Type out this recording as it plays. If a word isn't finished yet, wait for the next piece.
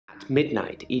At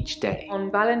midnight each day.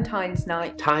 On Valentine's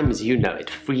night. Time as you know it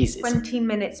freezes. 20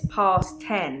 minutes past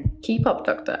 10. Keep up,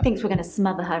 Doctor. Thinks we're going to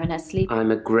smother her in her sleep.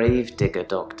 I'm a grave digger,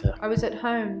 Doctor. I was at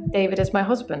home. David is my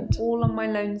husband. All on my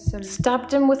lonesome.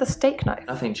 Stabbed him with a steak knife.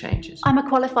 Nothing changes. I'm a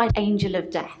qualified angel of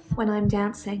death. When I'm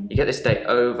dancing, You get this day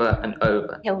over and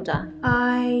over. Hilda.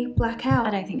 I black out.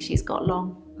 I don't think she's got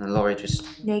long. And Laurie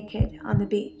just... Naked on the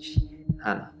beach.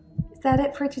 Hannah. Is that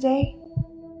it for today?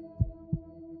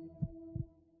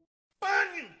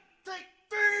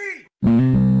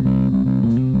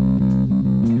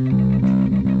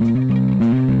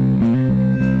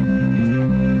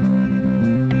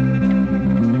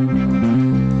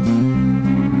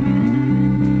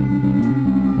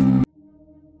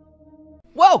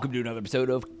 Welcome to another episode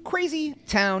of Crazy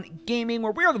Town Gaming,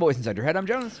 where we are the voice inside your head. I'm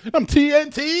Jonas. I'm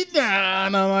TNT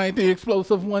Dynamite, the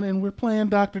explosive one, and we're playing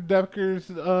Dr. Dekker's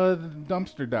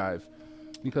dumpster dive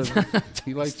because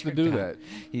he likes to do that.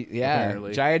 Yeah,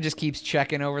 apparently. Jaya just keeps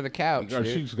checking over the couch.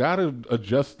 She's got to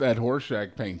adjust that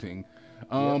Horseshack painting.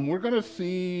 We're going to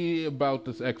see about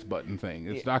this X button thing.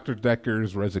 It's Dr.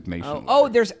 Dekker's resignation. Oh,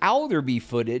 there's Alderby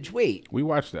footage. Wait. We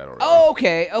watched that already. Oh,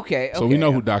 okay. So we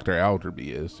know who Dr.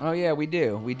 Alderby is. Oh, yeah, we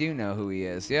do. We do know who he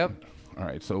is. Yep. All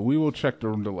right, so we will check the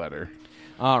letter.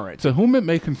 All right. To whom it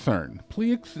may concern,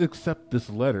 please accept this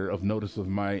letter of notice of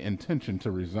my intention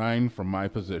to resign from my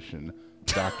position,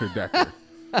 Dr. Dekker.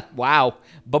 Wow.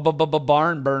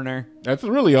 Barn burner. That's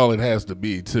really all it has to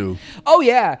be, too. Oh,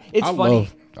 yeah. It's funny.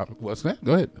 What's that?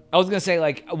 Go ahead. I was going to say,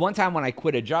 like, one time when I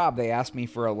quit a job, they asked me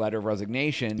for a letter of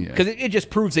resignation because it just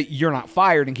proves that you're not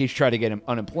fired in case you try to get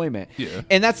unemployment. Yeah.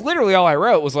 And that's literally all I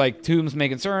wrote was like, to whom's may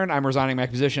concern, I'm resigning my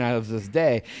position as of this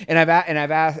day. And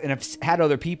I've had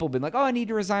other people been like, oh, I need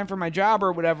to resign from my job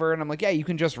or whatever. And I'm like, yeah, you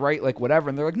can just write like whatever.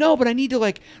 And they're like, no, but I need to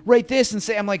like write this and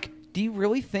say, I'm like, do you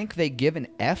really think they give an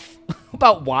F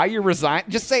about why you're resigning?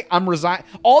 Just say I'm resigning.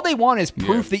 All they want is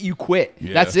proof that you quit.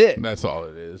 Yeah, that's it. That's all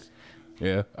it is.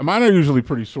 Yeah, mine are usually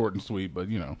pretty short and sweet, but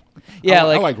you know, yeah,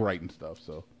 I like writing stuff.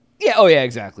 So yeah, oh yeah,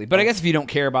 exactly. But I guess if you don't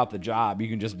care about the job, you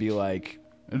can just be like,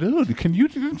 dude, can you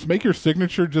just make your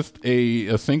signature just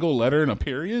a single letter and a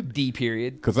period? D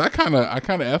period. Because I kind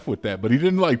of F with that, but he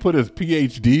didn't like put his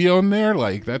PhD on there.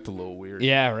 Like that's a little weird.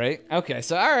 Yeah, right. Okay,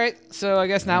 so all right, so I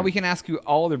guess now we can ask who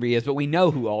Alderby is, but we know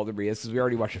who Alderby is because we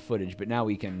already watched the footage. But now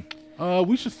we can.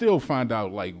 We should still find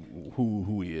out like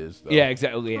who he is, though. Yeah,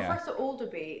 exactly. Yeah. Professor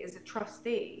Alderby is a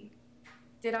trustee.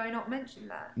 Did I not mention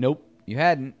that? Nope, you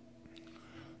hadn't.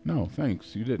 No,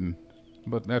 thanks, you didn't.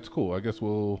 But that's cool. I guess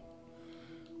we'll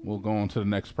go on to the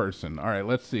next person. All right,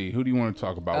 let's see. Who do you want to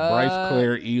talk about? Bryce,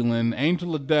 Claire, Elin,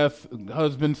 Angel of Death,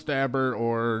 Husband Stabber,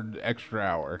 or Extra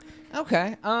Hour?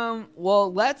 Okay.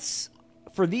 Well, let's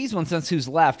for these ones since who's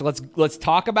left. Let's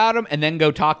talk about them and then go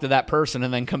talk to that person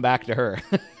and then come back to her.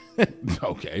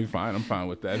 Okay, fine. I'm fine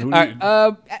with that. Who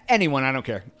anyone, I don't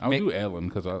care. I'll do Ellen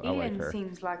because I like her.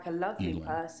 Seems like a lovely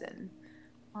person.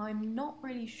 I'm not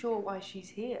really sure why she's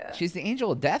here. She's the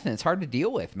Angel of Death, and it's hard to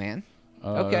deal with, man.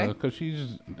 Okay. Because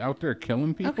she's out there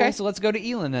killing people. Okay, so let's go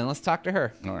to Elin then. Let's talk to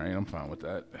her. All right, I'm fine with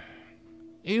that.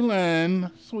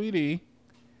 Elin, sweetie.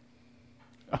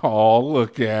 Oh,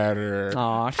 look at her.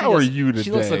 Aw, how are you today?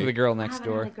 She looks like the girl next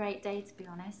door. I haven't had a great day, to be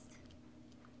honest.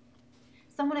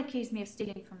 Someone accused me of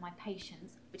stealing from my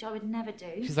patients, which I would never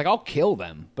do. She's like, I'll kill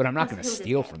them, but I'm not going to Hilda's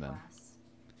steal getting from them. worse.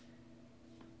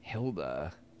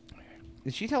 Hilda.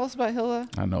 Did she tell us about Hilda?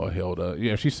 I know Hilda.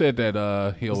 Yeah, she said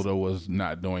that Hilda was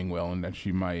not doing well and that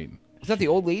she might. Is that the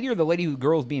old lady or the lady who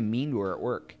girl's being mean to her at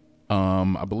work?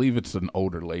 I believe it's an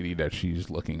older lady that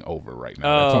she's looking over right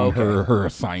now. That's on her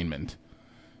assignment.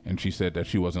 And she said that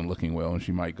she wasn't looking well and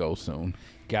she might go soon.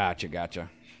 Gotcha.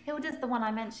 Hilda's the one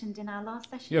I mentioned in our last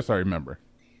session. Yes, I remember.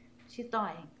 She's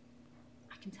dying.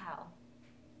 I can tell.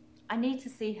 I need to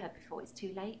see her before it's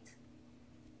too late.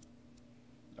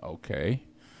 Okay.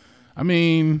 I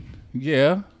mean,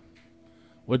 yeah.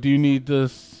 What do you need to...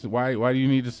 Why do you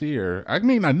need to see her? I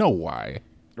mean, I know why.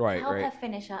 Right. Help her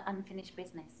finish her unfinished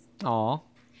business. Aw.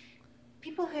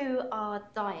 People who are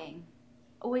dying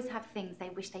always have things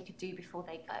they wish they could do before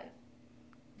they go.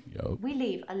 Yup. We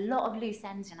leave a lot of loose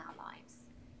ends in our lives.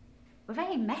 We're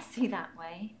very messy that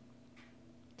way.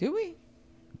 Do we?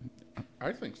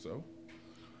 I think so.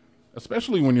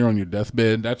 Especially when you're on your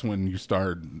deathbed, that's when you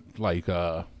start, like...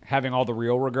 having all the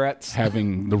real regrets?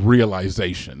 Having the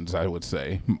realizations, I would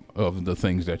say, of the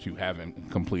things that you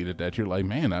haven't completed that you're like,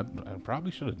 man, I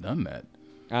probably should have done that.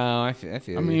 Oh, I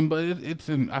feel I mean, but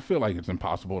I feel like it's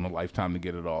impossible in a lifetime to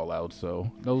get it all out,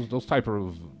 so those type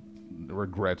of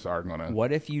regrets are going to...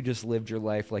 What if you just lived your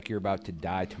life like you're about to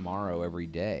die tomorrow every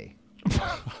day?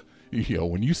 Yo,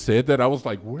 when you said that, I was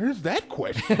like, where's that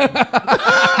question?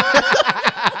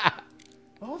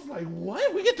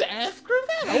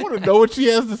 know what she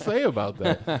has to say about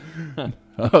that.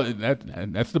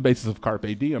 That's the basis of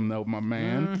Carpe Diem, though, my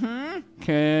man.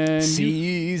 Can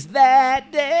Seize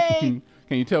that day.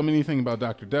 Can you tell me anything about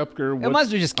Dr. Dekker? It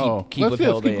must just keep with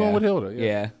Hilda. Keep going with Hilda.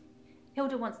 Yeah.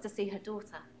 Hilda wants to see her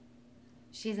daughter.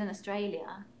 She's in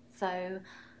Australia, so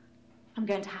I'm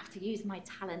going to have to use my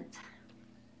talent.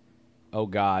 Oh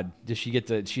God, does she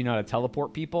know how to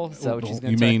teleport people? So she's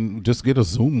going to mean just get a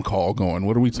Zoom call going?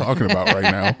 What are we talking about right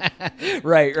now?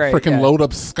 Right. Freaking load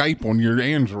up Skype on your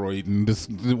Android and just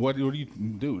what do you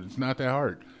do? It's not that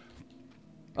hard.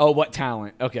 Oh, what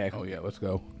talent? Okay. Oh yeah, let's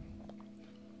go.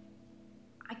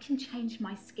 I can change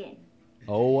my skin.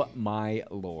 Oh my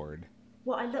Lord.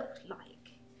 What I look like.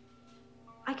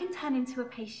 I can turn into a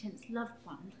patient's loved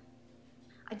one.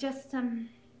 I just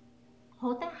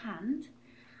hold their hand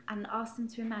and ask them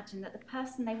to imagine that the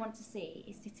person they want to see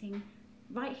is sitting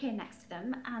right here next to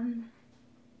them, and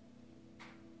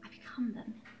I become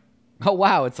them. Oh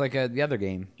wow, it's like the other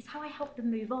game. It's how I help them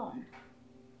move on.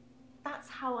 That's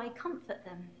how I comfort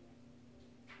them.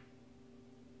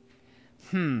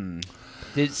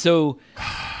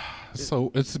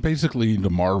 So it's basically the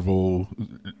Marvel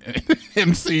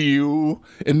MCU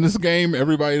in this game.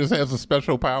 Everybody just has a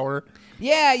special power.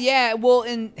 Yeah. Well,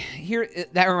 and here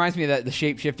that reminds me of the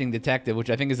shape-shifting detective, which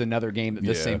I think is another game that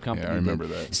this same company I remember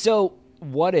did. that. So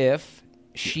what if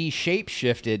she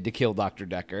shape-shifted to kill Dr.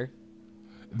 Dekker?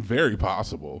 Very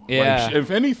possible. Yeah. Like,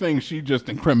 if anything, she just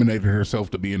incriminated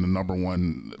herself to being the number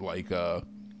one, like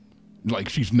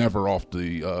she's never off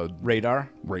the radar.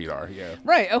 Yeah.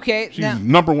 Right. Okay. She's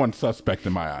number one suspect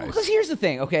in my eyes. Because here's the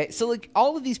thing. Okay, so like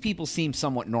all of these people seem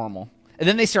somewhat normal, and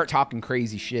then they start talking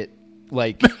crazy shit,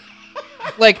 like.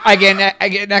 Like I get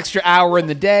an extra hour in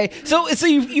the day, so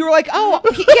you were like, oh,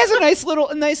 he has a nice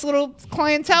little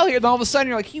clientele here. Then all of a sudden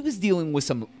you're like, he was dealing with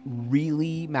some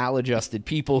really maladjusted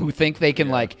people who think they can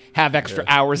like have extra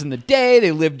hours in the day.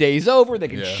 They live days over. They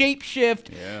can shape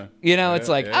shift. Yeah, it's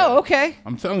like, oh, okay.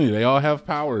 I'm telling you, they all have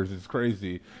powers. It's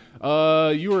crazy.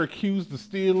 You were accused of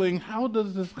stealing. How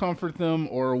does this comfort them,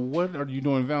 or what are you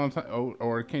doing, Valentine?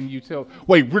 Or can you tell?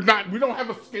 Wait, we don't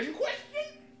have a skin question.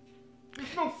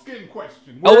 There's no skin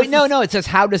question. No. It says,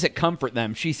 how does it comfort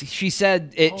them? She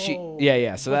said it.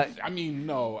 So that. I mean,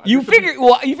 no. You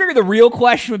figure the real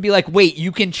question would be like, wait,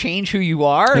 you can change who you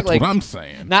are. That's like, what I'm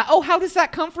saying. Not, how does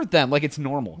that comfort them? Like it's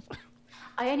normal.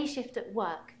 I only shift at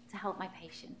work to help my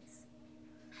patients.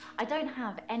 I don't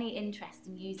have any interest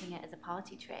in using it as a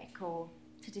party trick or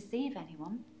to deceive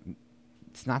anyone.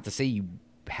 It's not to say you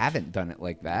haven't done it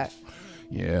like that.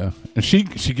 Yeah, and she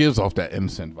gives off that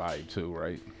innocent vibe too,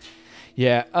 right?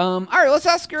 Yeah. All right, let's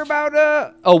ask her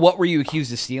about what were you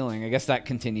accused of stealing? I guess that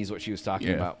continues what she was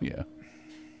talking about. Yeah.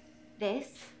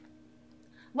 This?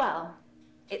 Well,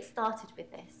 it started with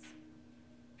this.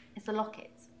 It's a locket.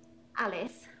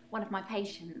 Alice, one of my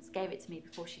patients, gave it to me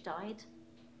before she died.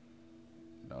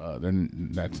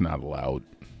 Then that's not allowed.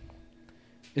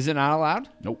 Is it not allowed?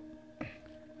 Nope.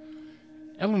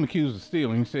 Ellen accused of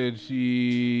stealing said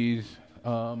she's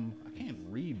I can't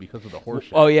read because of the horse.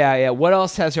 Oh yeah. What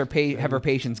else has have her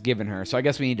patients given her? So I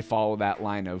guess we need to follow that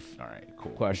line of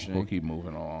questioning. We'll keep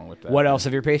moving along with that. What else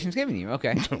have your patients given you?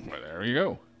 Okay. Well, there you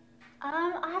go.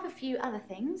 I have a few other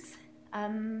things.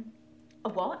 A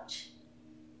watch,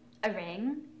 a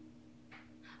ring.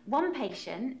 One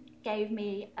patient gave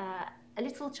me a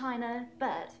little china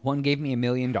bird. One gave me $1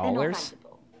 million. They're not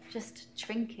valuable, just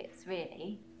trinkets,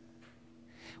 really.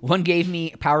 One gave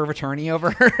me power of attorney over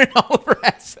her and all of her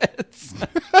assets.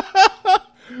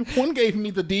 One gave me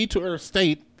the deed to her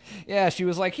estate. Yeah, she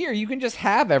was like, here, you can just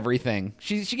have everything.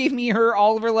 She gave me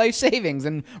all of her life savings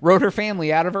and wrote her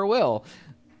family out of her will.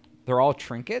 They're all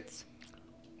trinkets?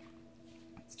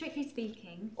 Strictly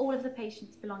speaking, all of the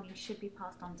patient's belongings should be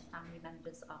passed on to family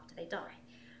members after they die.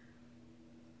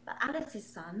 But Alice's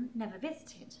son never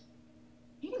visited.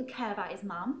 He didn't care about his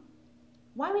mum.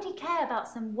 Why would he care about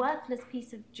some worthless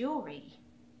piece of jewellery?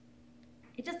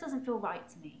 It just doesn't feel right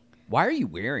to me. Why are you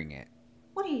wearing it?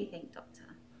 What do you think, Doctor?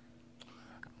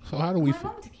 So how do we... I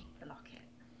want to keep the locket.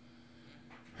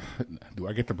 Do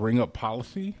I get to bring up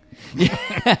policy?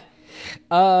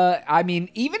 I mean,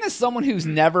 even as someone who's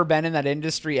never been in that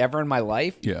industry ever in my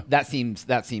life, that seems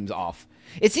off.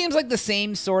 It seems like the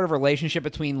same sort of relationship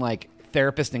between like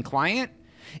therapist and client.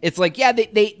 It's like, yeah,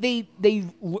 they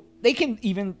can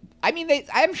even. I mean,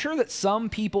 I'm sure that some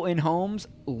people in homes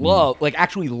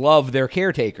actually love their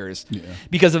caretakers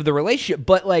because of the relationship.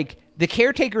 But like the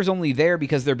caretaker's only there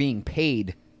because they're being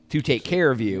paid to take care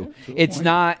of you. It's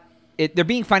not. They're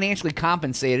being financially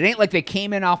compensated. It ain't like they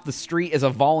came in off the street as a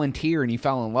volunteer and you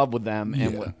fell in love with them.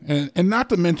 And not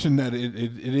to mention that it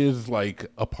is like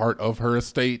a part of her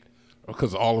estate.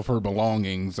 because all of her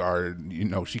belongings are,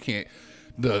 she can't.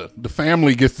 The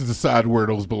family gets to decide where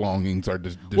those belongings are.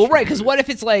 Well, right, because what if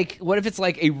it's like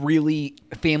a really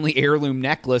family heirloom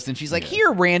necklace, and she's like,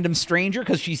 here, random stranger,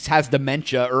 because she has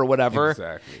dementia or whatever,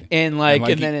 exactly, and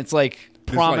then it's like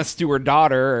promised to her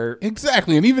daughter,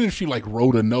 exactly, and even if she like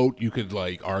wrote a note, you could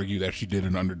like argue that she did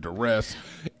it under duress.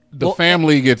 The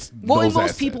family gets those and most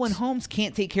assets. people in homes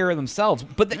can't take care of themselves,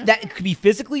 but that could be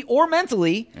physically or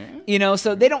mentally,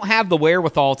 so they don't have the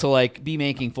wherewithal to like be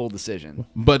making full decisions.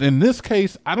 But in this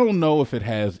case, I don't know if it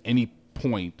has any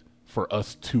point for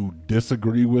us to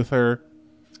disagree with her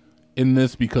in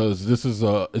this, because this is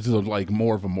like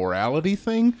more of a morality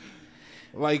thing.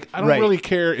 Like, I don't really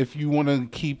care if you want to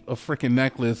keep a freaking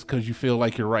necklace because you feel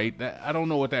like you're right. I don't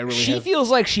know what that really She has. feels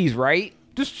like she's right.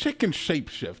 This chick can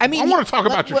shapeshift. I mean, I want to talk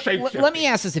about your shapeshifting. Let me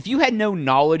ask this: if you had no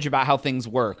knowledge about how things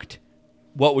worked,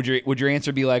 what would your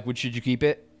answer be like? Should you keep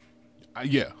it?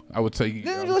 Yeah, I would say.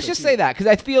 Let's just say that, because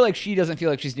I feel like she doesn't feel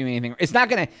like she's doing anything. It's not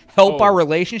going to help our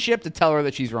relationship to tell her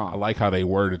that she's wrong. I like how they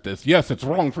worded this. Yes, it's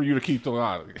wrong for you to keep the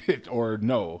locket, or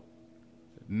no,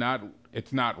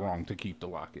 it's not wrong to keep the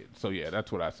locket. So yeah,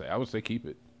 that's what I say. I would say keep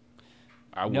it.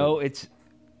 No, it's.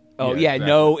 Oh, yeah, exactly.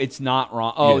 No, it's not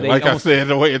wrong. Oh, yeah, I said,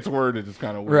 the way it's worded is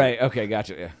kind of weird. Right, okay,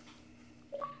 gotcha, yeah.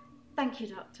 Thank you,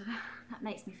 Doctor. That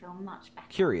makes me feel much better.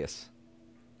 Curious.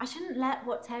 I shouldn't let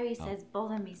what Terry says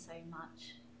bother me so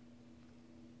much.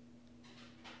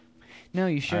 No,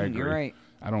 you shouldn't. You're right.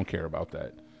 I don't care about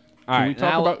that. All right, we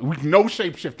talk about no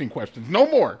shape-shifting questions? No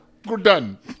more. We're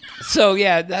done. So,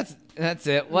 yeah, that's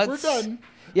it. We're done.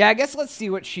 Yeah, I guess let's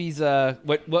see what she's, more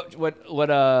about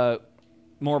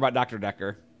Dr.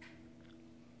 Dekker.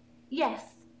 Yes,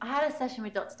 I had a session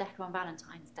with Dr. Dekker on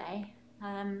Valentine's Day.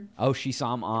 She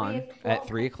saw him at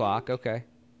 3 o'clock. Okay.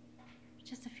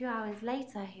 Just a few hours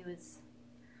later, he was...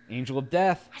 Angel of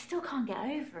Death. I still can't get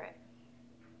over it.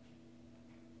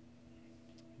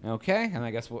 Okay, and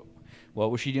I guess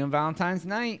what was she doing Valentine's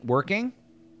night? Working?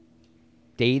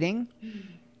 Dating?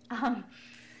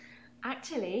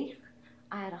 Actually,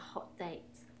 I had a hot date.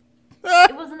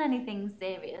 It wasn't anything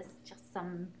serious, just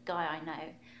some guy I know.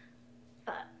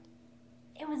 But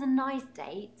it was a nice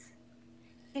date.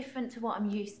 Different to what I'm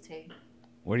used to.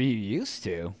 What are you used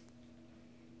to?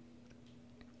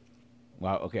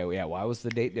 Wow, okay, yeah, why was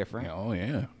the date different? Oh,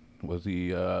 yeah. Was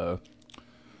he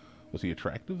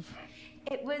attractive?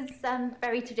 It was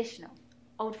very traditional,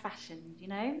 old-fashioned,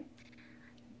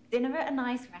 Dinner at a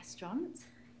nice restaurant.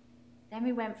 Then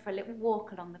we went for a little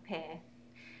walk along the pier.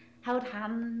 Held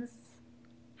hands,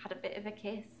 had a bit of a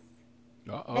kiss.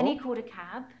 Uh-oh. Then he called a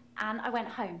cab, and I went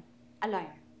home, alone.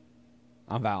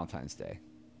 On Valentine's Day.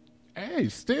 Hey,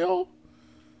 still?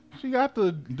 She got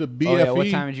the BFE. Oh, yeah,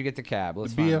 what time did you get the cab?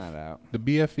 Let's find that out. The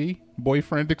BFE,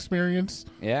 boyfriend experience?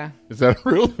 Yeah. Is that a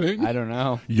real thing? I don't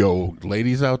know. Yo,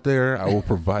 ladies out there, I will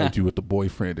provide you with the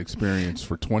boyfriend experience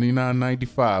for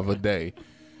 $29.95 a day.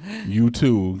 You,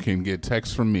 too, can get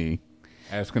texts from me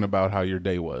asking about how your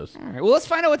day was. All right, well, let's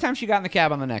find out what time she got in the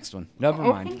cab on the next one. Never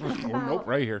mind. I think it was Nope,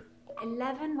 right here.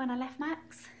 11 when I left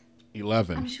Max.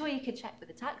 11. I'm sure you could check with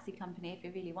the taxi company if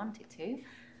you really wanted to.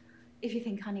 If you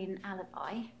think I need an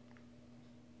alibi.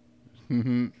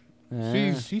 Mm-hmm.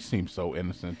 She seems so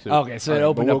innocent, too. Okay, so it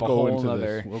opened up a whole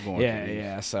other... We'll go into this.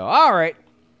 Yeah, so, all right.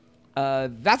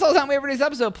 That's all the time we have for today's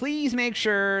episode. Please make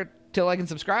sure to like and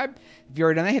subscribe. If you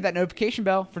already done that, hit that notification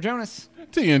bell for Jonas.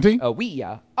 TNT. We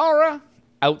are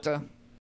out.